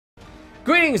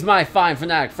Greetings, my fine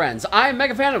fanatic friends. I'm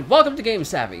MegaFan and welcome to Game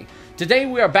Savvy. Today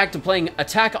we are back to playing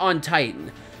Attack on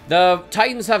Titan. The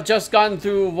Titans have just gone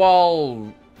through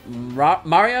wall...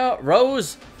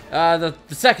 Rose? The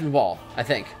second wall, I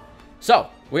think. So,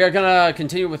 we are gonna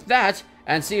continue with that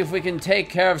and see if we can take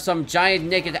care of some giant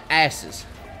naked asses.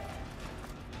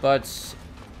 But...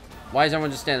 why is everyone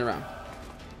just standing around?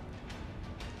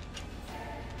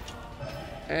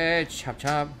 Hey, chop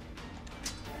chop.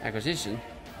 Acquisition.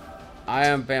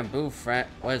 Iron bamboo frat.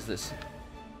 What is this?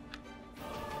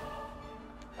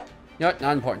 You know what?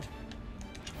 Not important.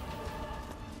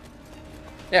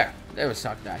 There was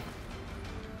talk die.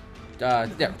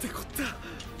 There.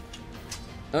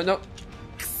 No, no.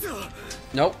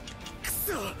 Nope.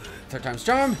 Third time's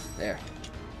charm. There.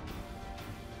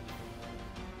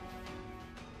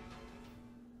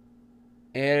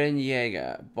 Eren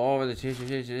Yeager. Ball with the tissue.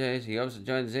 He hopes to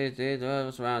join the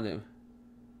what's around him.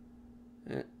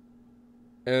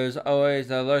 There's always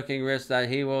the lurking risk that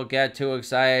he will get too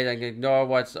excited and ignore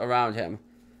what's around him.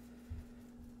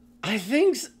 I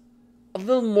think a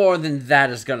little more than that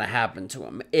is gonna happen to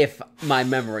him, if my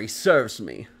memory serves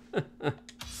me.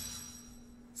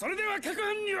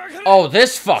 Oh,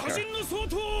 this fucker!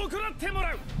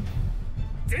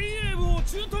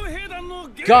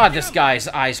 God, this guy's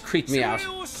eyes creep me out.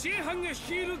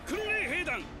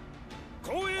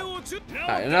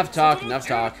 Alright, enough talk, enough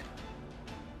talk.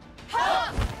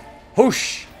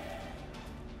 Whoosh!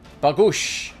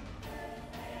 Bagoosh!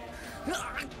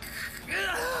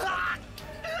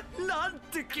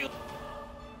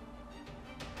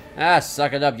 Ah,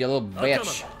 suck it up, you little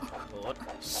bitch.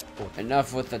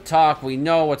 Enough with the talk, we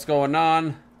know what's going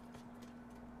on.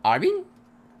 Armin?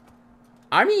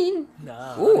 Armin?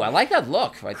 Ooh, I like that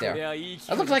look right there.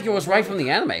 That looked like it was right from the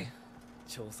anime.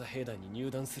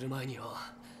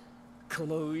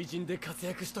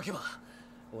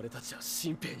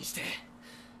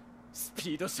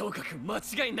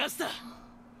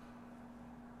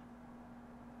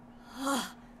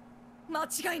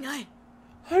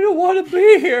 I don't want to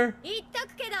be here.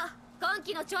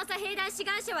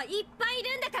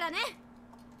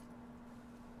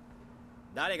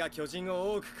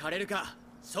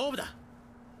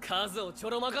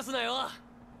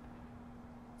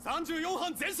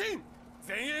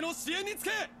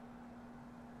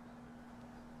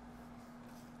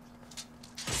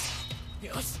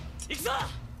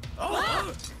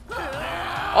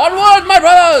 Onward, my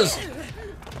brothers!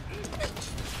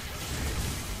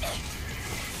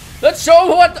 Let's show him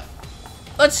what.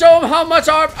 Let's show him how much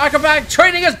our acrobatic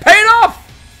training has paid off.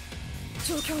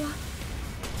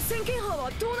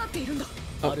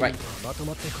 Oh, right.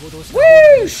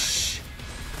 Whoosh!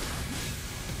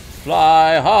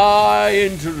 Fly high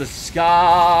into the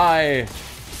sky.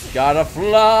 Gotta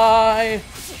fly.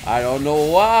 I don't know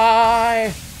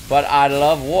why, but I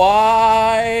love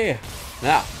why.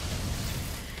 Now,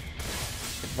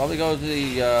 probably go to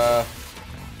the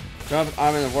jump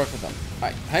army and work with them.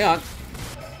 Alright, hang on.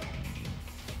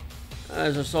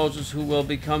 As the soldiers who will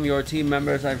become your team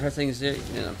members, I'm pressing, you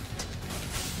know.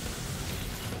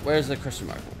 Where's the Christian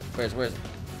mark? Where's it?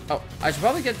 Oh, I should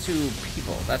probably get to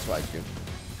people. That's what I do.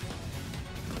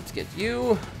 Let's get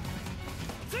you.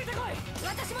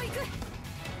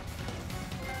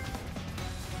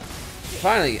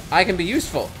 Finally, I can be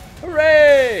useful.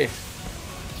 Hooray!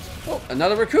 Oh,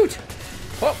 another recruit.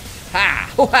 Oh,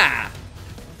 ha! Ho ha!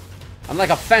 I'm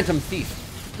like a phantom thief,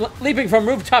 leaping from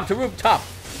rooftop to rooftop.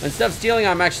 Instead of stealing,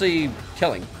 I'm actually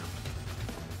killing.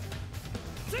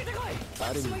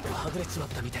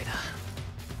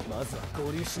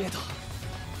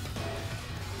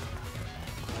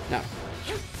 Now,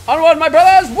 onward, my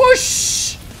brothers!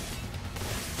 Whoosh!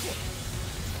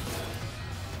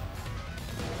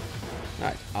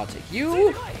 Alright, I'll take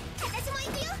you.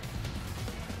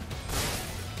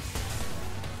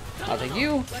 I'll take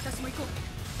you.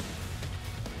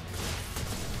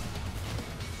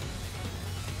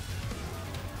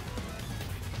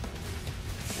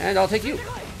 And I'll take you.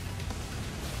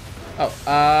 Oh,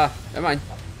 never mind.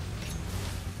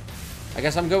 I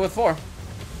guess I'm good with 4.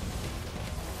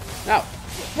 Now,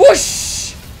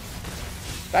 whoosh!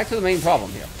 Back to the main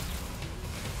problem here.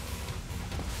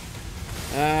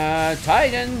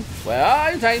 Titan. Where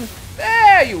are you, Titan?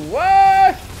 There you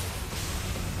were!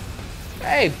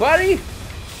 Hey, buddy!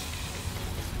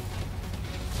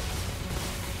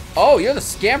 Oh, you're the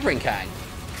scampering kind.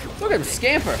 Look at him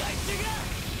scamper.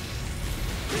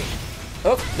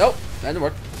 Oh, nope. That didn't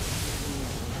work.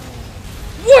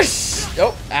 Whoosh!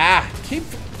 Oh, keep...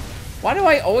 Why do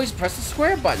I always press the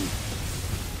square button?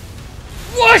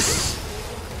 Whoosh!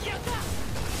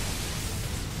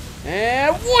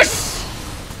 And whoosh!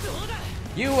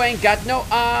 You ain't got no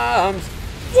arms.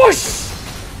 Whoosh!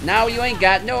 Now you ain't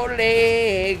got no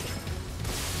leg.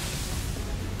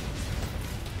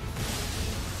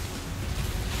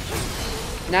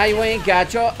 Now you ain't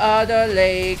got your other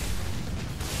leg.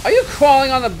 Are you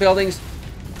crawling on the buildings?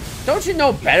 Don't you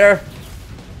know better?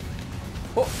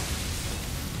 Oh.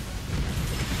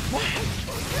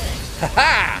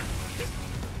 Ha-ha!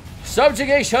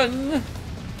 Subjugation!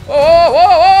 Oh,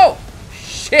 whoa, whoa!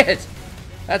 Shit!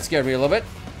 That scared me a little bit.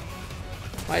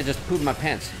 I just pooped my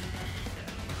pants.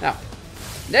 Now,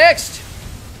 next!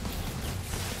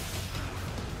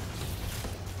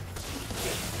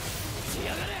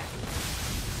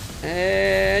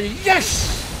 And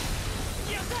yes!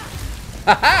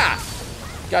 Ha-ha!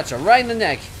 Gotcha, right in the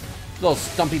neck. Little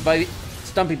stumpy baby.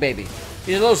 Stumpy baby.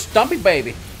 He's a little stumpy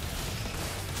baby.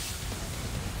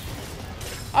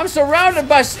 I'm surrounded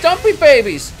by stumpy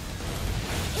babies.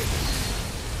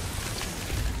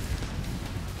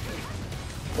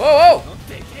 Whoa, whoa.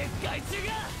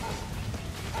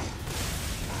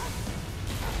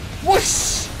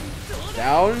 Whoosh!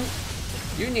 Down.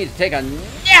 You need to take a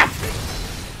nap.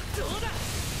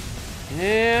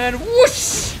 And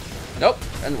whoosh! Nope,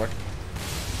 doesn't work.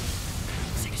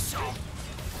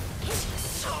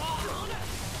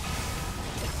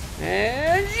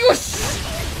 And whoosh!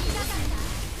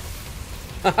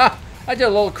 Haha! I did a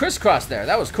little crisscross there.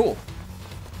 That was cool.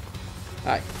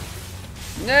 Alright.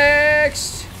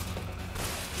 Next!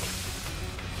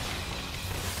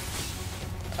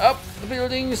 Up the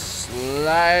buildings,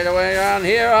 slide away around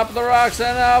here, up the rocks,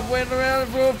 and up with the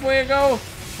roof we go.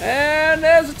 And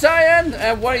there's a tie-in.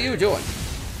 And what are you doing?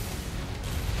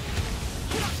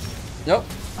 Nope.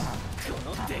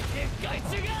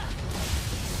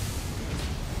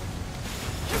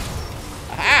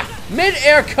 Aha!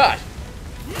 Mid-air cut.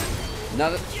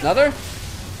 Another.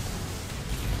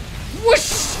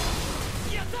 Whoosh!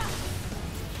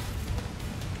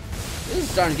 This is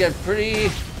starting to get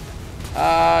pretty.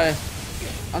 I'm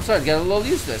starting to get a little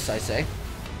used to this, I say.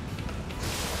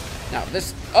 Now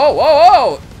this. Oh,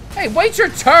 whoa, whoa! Hey, wait your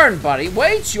turn, buddy.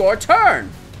 Wait your turn.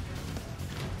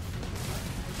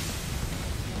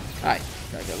 Alright,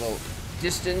 gotta get a little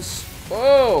distance.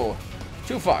 Whoa!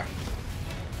 Too far.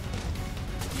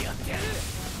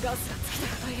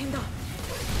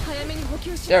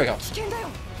 There we go.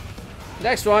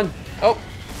 Next one. Oh.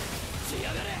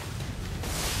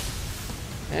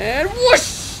 And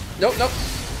whoosh! Nope, nope.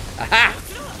 Aha!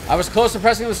 I was close to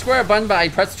pressing the square button, but I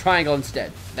pressed the triangle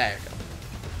instead. There you go.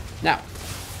 Now.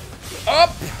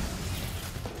 Up!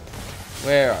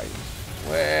 Where are you?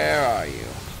 Where are you?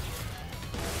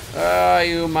 Are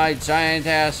you my giant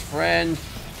ass friend?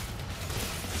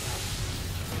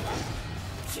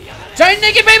 Giant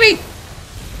naked baby!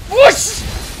 Whoosh!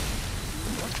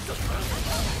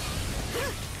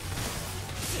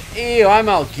 Ew, I'm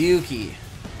all gooky.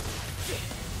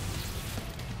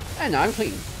 And I'm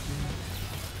clean.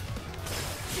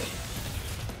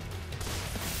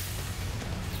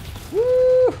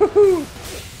 Woo-hoo-hoo.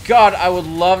 God, I would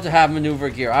love to have maneuver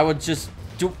gear. I would just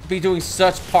be doing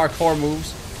such parkour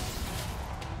moves.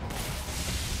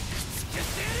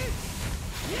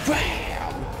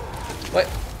 Bam! What?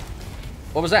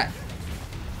 What was that?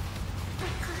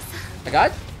 I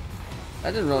got?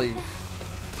 That didn't really.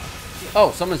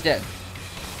 Oh, someone's dead.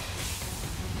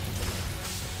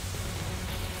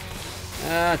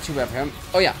 Too bad for him.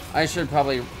 Oh yeah, I should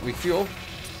probably refuel.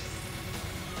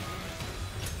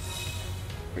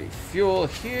 Refuel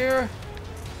here.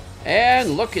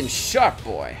 And looking sharp,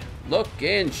 boy.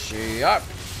 Looking sharp.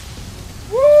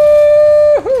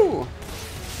 Woohoo!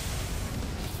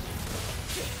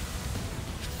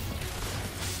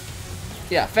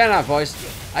 Yeah, fan out, boys.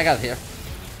 I got it here.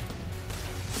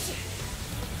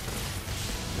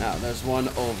 Now, there's one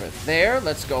over there.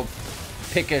 Let's go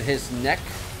pick at his neck.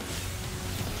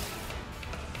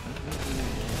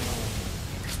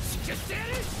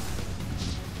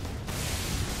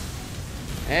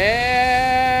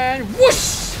 And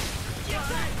whoosh!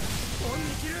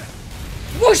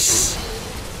 Whoosh!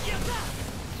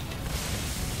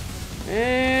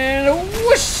 And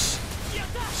whoosh!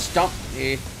 Stomp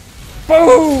me.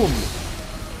 Boom!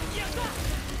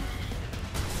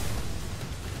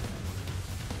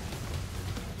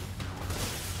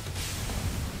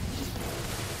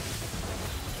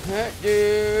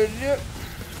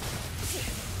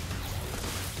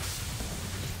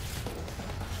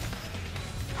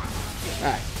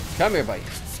 Alright, come here, buddy.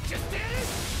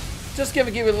 Just give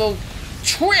it a little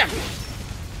trim.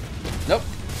 Nope,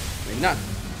 maybe not.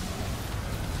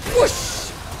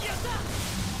 Whoosh!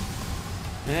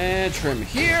 And trim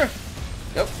here.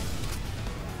 Nope.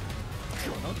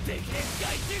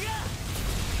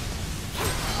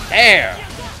 There!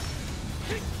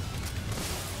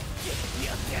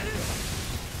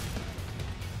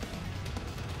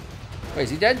 Wait, is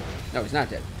he dead? No, he's not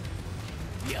dead.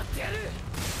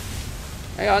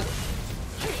 Hang on.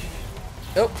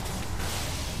 Oh.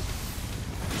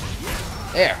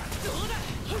 There.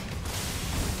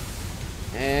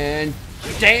 And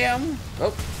damn.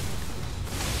 Oh.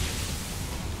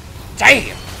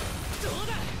 Damn.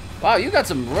 Wow, you got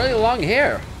some really long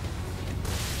hair.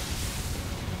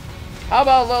 How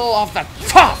about a little off the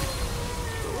top?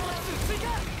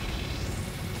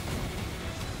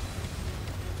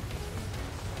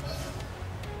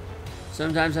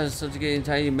 Sometimes as a subjugating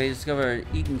Titan, you may discover an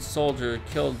eaten soldier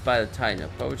killed by the Titan.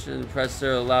 Approach and press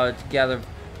there, allow it to gather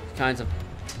kinds of...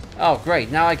 Oh,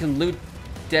 great. Now I can loot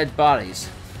dead bodies.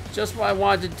 Just what I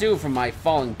wanted to do for my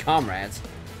fallen comrades.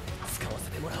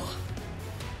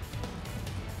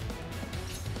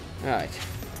 Alright.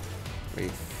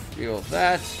 Refuel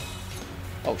that.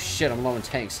 Oh shit, I'm low in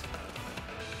tanks.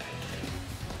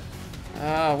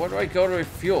 Where do I go to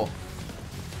refuel?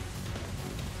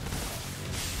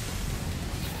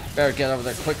 Better get over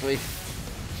there quickly.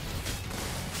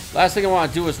 Last thing I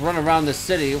want to do is run around the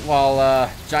city while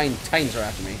giant titans are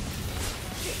after me.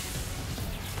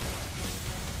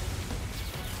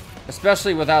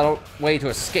 Especially without a way to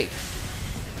escape.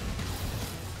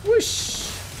 Whoosh!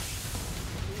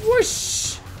 Whoosh!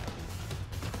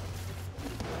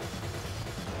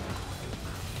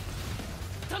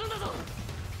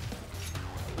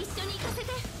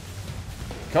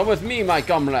 Come with me, my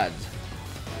comrade.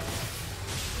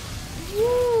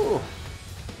 Woo!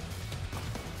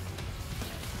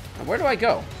 Now where do I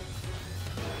go?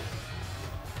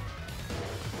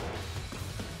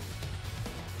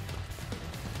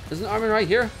 Isn't Armin right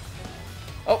here?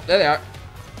 Oh, there they are.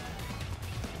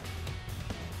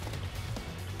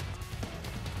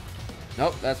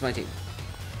 Nope, that's my team.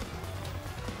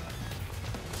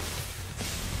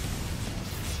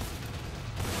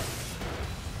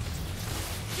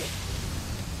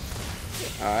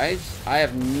 Alright, I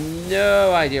have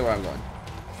no idea where I'm going.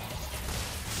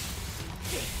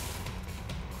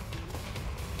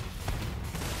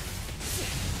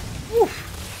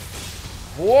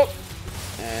 Woof. Whoop.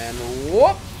 And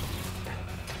whoop.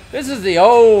 This is the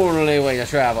only way to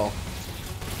travel.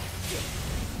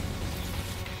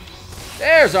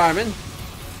 There's Armin.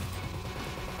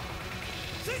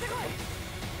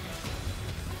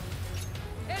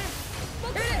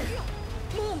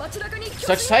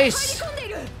 Such haste.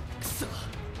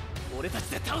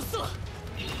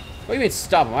 What do you mean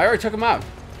stop him? I already took him out.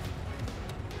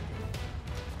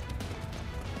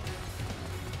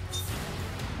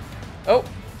 Oh.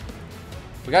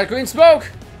 We got green smoke.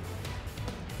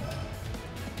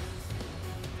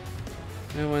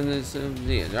 And when this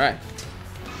is alright.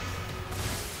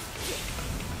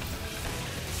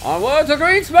 Onward to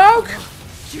green smoke!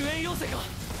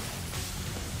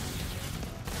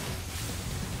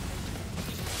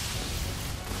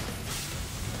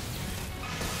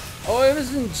 Oh, it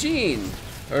wasn't Jean.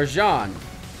 Or Jean.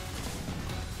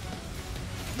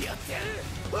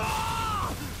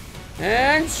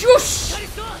 And swoosh!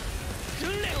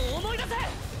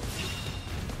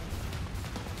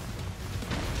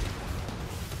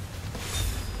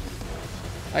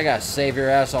 I gotta save your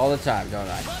ass all the time, don't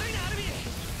I?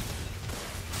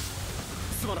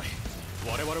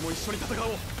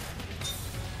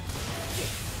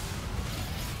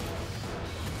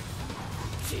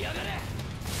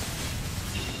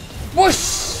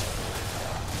 Whoosh!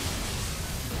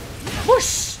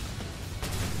 Whoosh!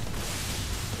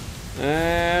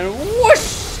 And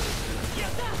whoosh!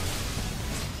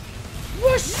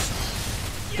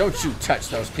 Whoosh! Don't you touch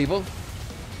those people.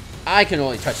 I can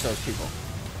only touch those people.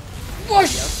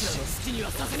 Whoosh!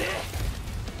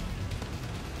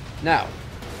 Now.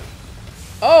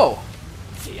 Oh!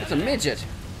 That's a midget.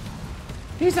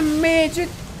 He's a midget.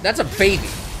 That's a baby.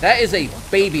 That is a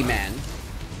baby man.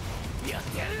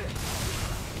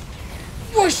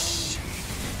 Whoosh!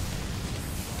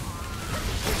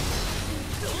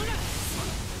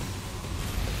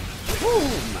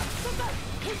 Boom!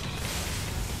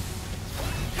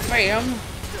 Bam!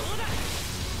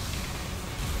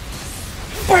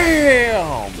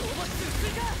 BAM!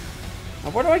 Now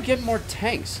where do I get more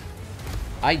tanks?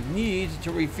 I need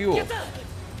to refuel.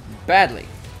 Badly.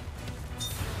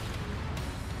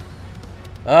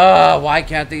 Why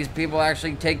can't these people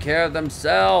actually take care of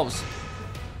themselves?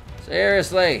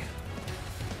 Seriously.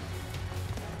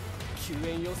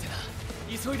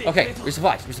 Okay,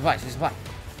 resupply, resupply, resupply.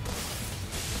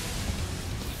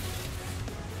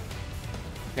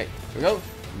 Okay, here we go.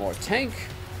 More tank.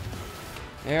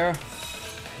 There.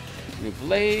 New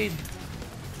blade.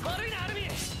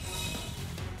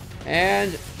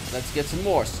 And let's get some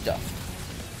more stuff.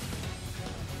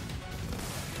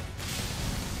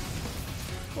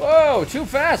 Whoa, too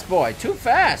fast, boy. Too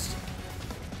fast.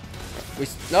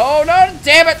 No,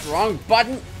 damn it. Wrong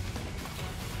button.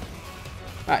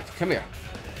 Alright, come here.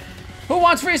 Who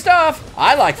wants free stuff?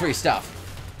 I like free stuff.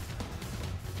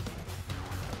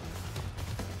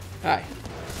 Alright.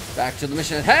 Back to the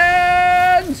mission at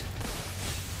hand.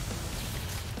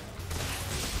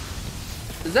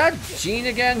 Is that Jean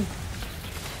again?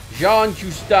 Jean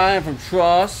Custin from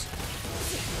Truss.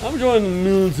 I'm joining the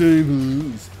military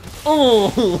police. Oh,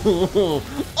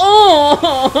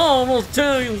 those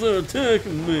Italians are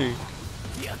attacking me.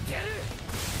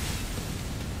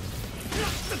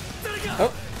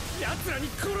 Oh.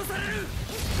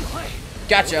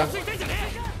 Gotcha.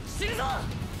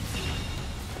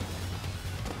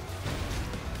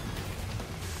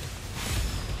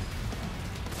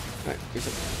 Right,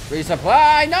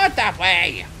 resupply, not that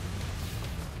way.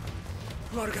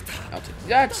 I'll take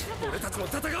that.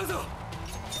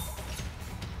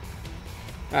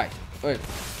 Alright, wait,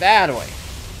 that way.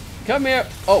 Come here.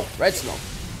 Oh, red smoke.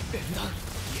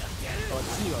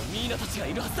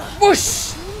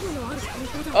 Whoosh!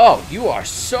 Oh, you are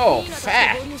so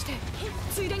fat.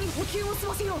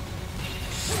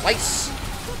 Slice.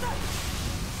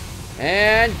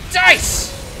 And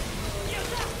dice!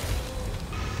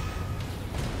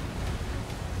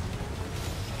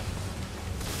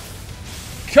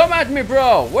 Come at me,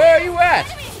 bro! Where are you at?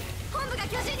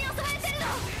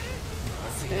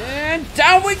 And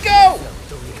down we go!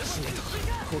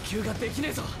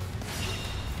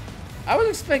 I was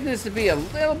expecting this to be a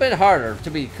little bit harder, to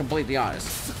be completely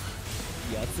honest.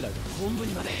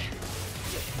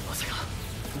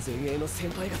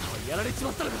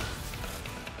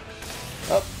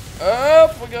 Up,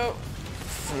 up we go.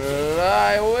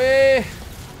 Fly away.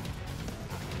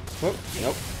 Whoop,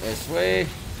 nope, this way.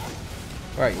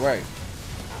 Right, right.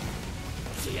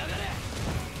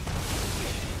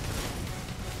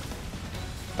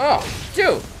 Oh,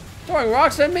 dude! Throwing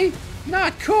rocks at me?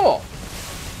 Not cool!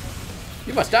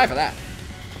 You must die for that.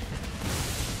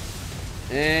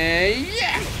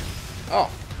 Yeah!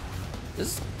 Oh.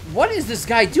 What is this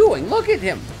guy doing? Look at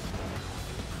him!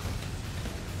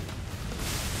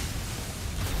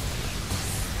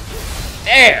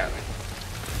 There!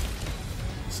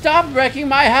 Stop wrecking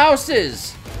my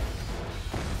houses!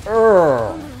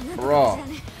 Bro.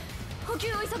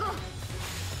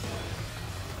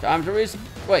 Time to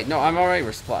wait, no, I'm already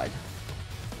resupplied.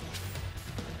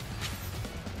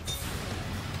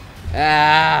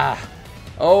 Ah!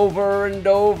 Over and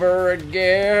over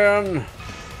again.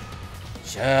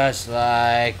 Just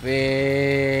like before.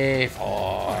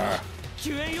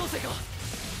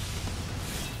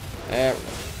 There we go.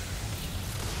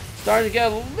 Starting to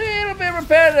get a little bit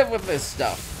repetitive with this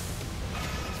stuff.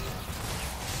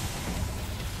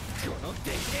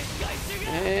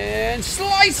 And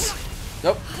slice!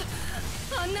 Nope.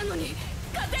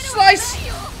 Slice!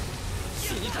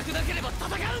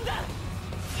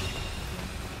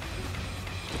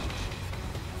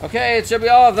 Okay, it should be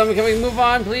all of them. Can we move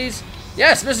on, please?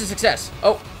 Yes, mission success.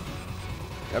 Oh.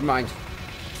 Never mind.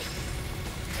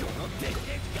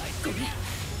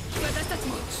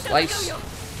 Slice.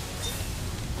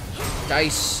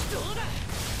 Dice.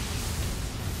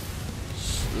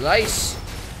 Slice.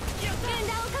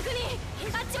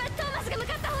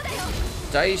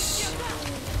 Dice.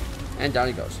 And down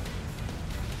he goes.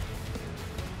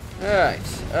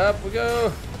 Alright, up we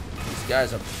go. These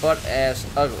guys are butt-ass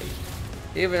ugly.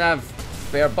 They even have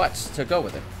bare butts to go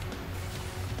with it.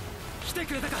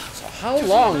 So how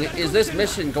long is this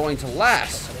mission going to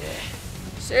last?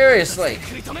 Seriously.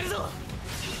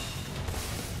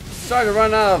 Starting to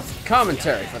run out of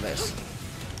commentary for this.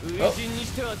 Oh.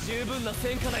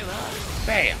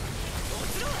 Bam!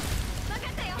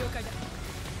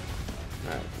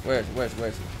 Alright,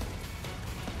 where's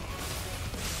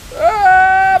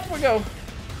up we go.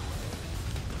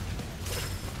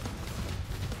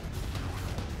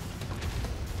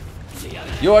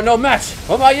 You are no match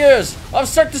for my years of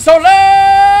Cirque du Soleil!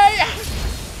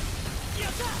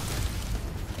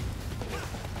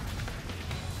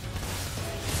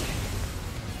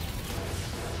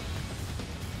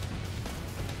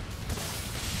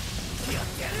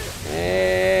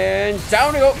 And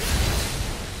down we go.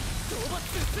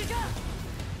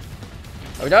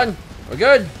 Are we done? We're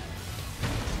good?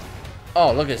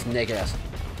 Oh, look at this naked ass.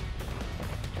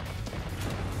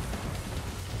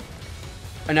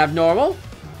 An abnormal?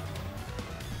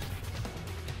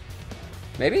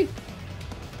 Maybe?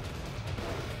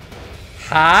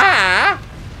 Ha!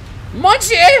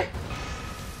 Munchie!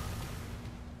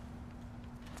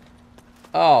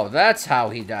 Oh, that's how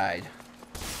he died.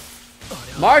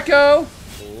 Marco!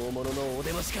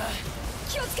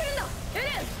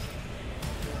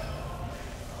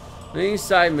 Many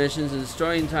side missions and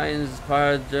destroying Titans is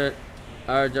part of the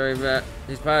battle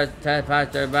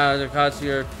to cause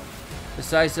your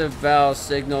decisive battle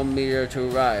signal meter to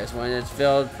rise. When it's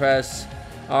filled, press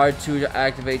R2 to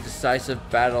activate decisive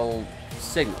battle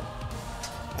signal.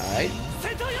 Alright.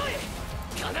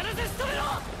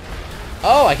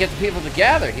 Oh, I get the people to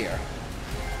gather here.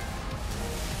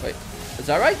 Wait, is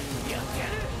that right?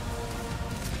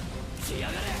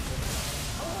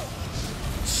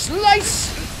 Slice!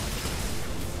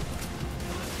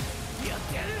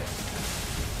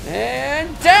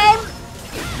 And down!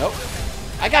 Nope.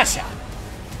 I got shot.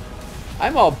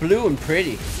 I'm all blue and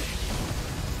pretty.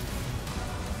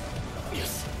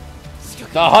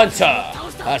 The hunter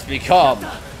has become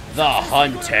the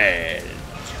hunted.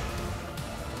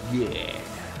 Yeah.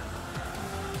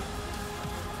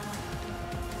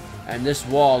 And this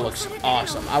wall looks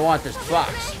awesome. I want this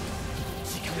box.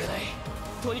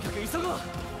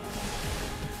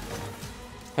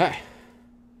 Hi.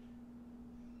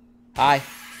 Hi.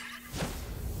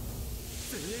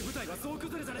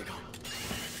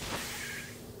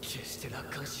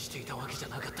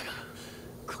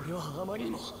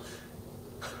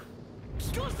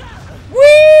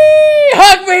 Whee!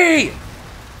 Hug me!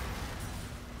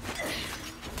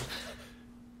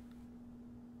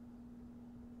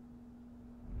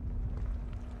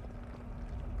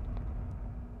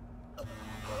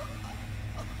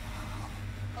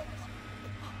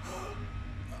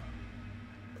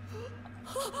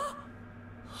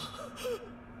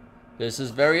 This is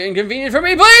very inconvenient for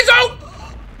me. Please don't!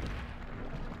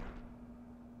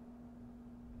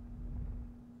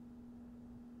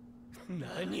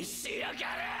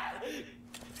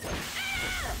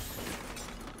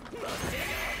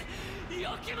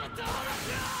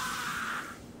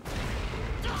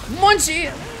 Munchie!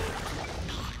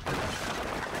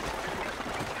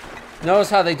 Notice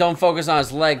how they don't focus on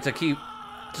his leg to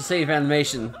save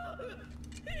animation.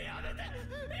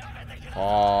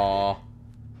 Aww.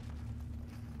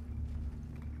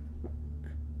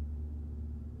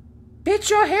 Bitch,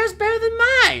 your hair's better than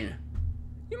mine!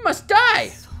 You must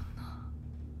die!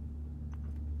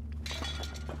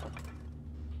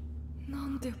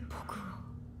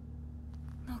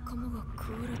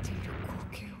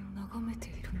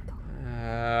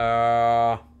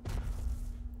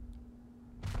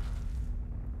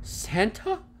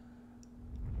 Santa?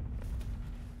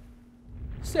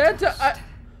 Santa,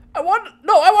 I want a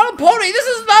pony! This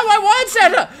is not what I want,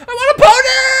 Santa! I want a pony!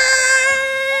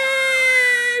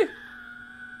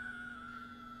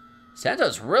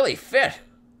 Santa's really fit.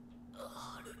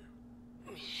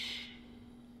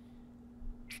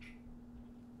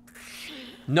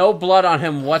 No blood on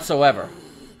him whatsoever.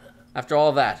 After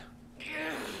all that.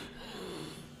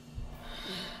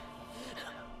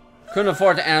 Couldn't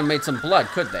afford to animate some blood,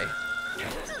 could they?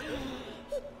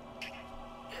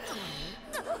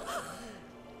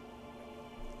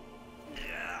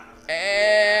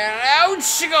 And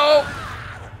out you go!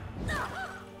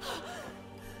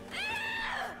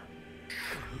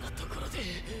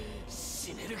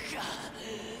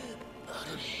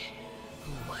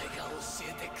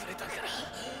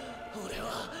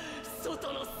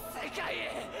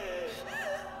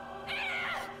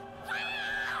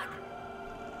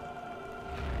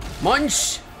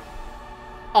 Munch!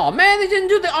 Oh man, they didn't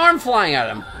do the arm flying at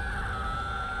him.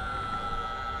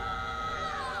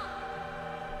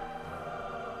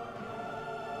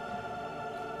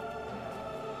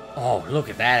 Oh, look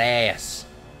at that ass.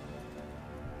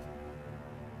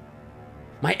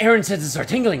 My errand senses are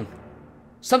tingling.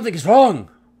 Something is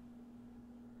wrong.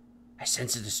 I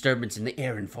sense a disturbance in the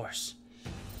errand force.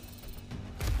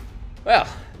 Well,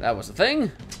 that was the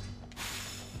thing.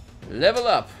 Level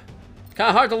up. Kind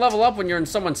of hard to level up when you're in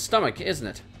someone's stomach, isn't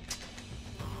it?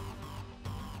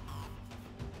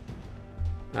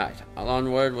 Alright,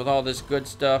 onward with all this good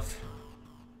stuff.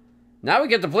 Now we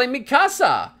get to play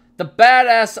Mikasa, the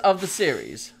badass of the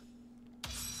series.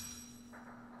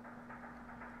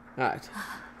 Alright.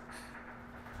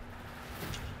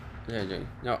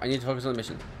 No, I need to focus on the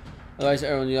mission. Otherwise,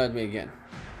 everyone will unite me again.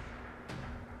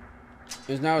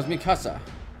 Because now it's Mikasa.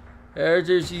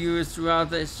 Characters used throughout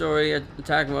the story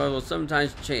attack mode will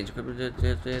sometimes change.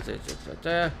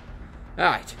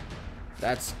 Alright.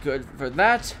 That's good for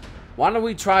that. Why don't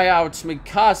we try out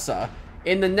Mikasa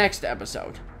in the next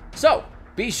episode? So,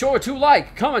 be sure to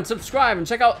like, comment, subscribe, and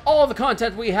check out all the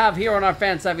content we have here on our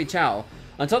Fan Savvy channel.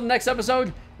 Until the next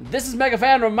episode, this is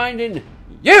MegaFan reminding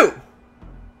you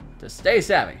to stay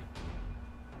savvy.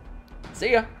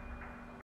 See ya!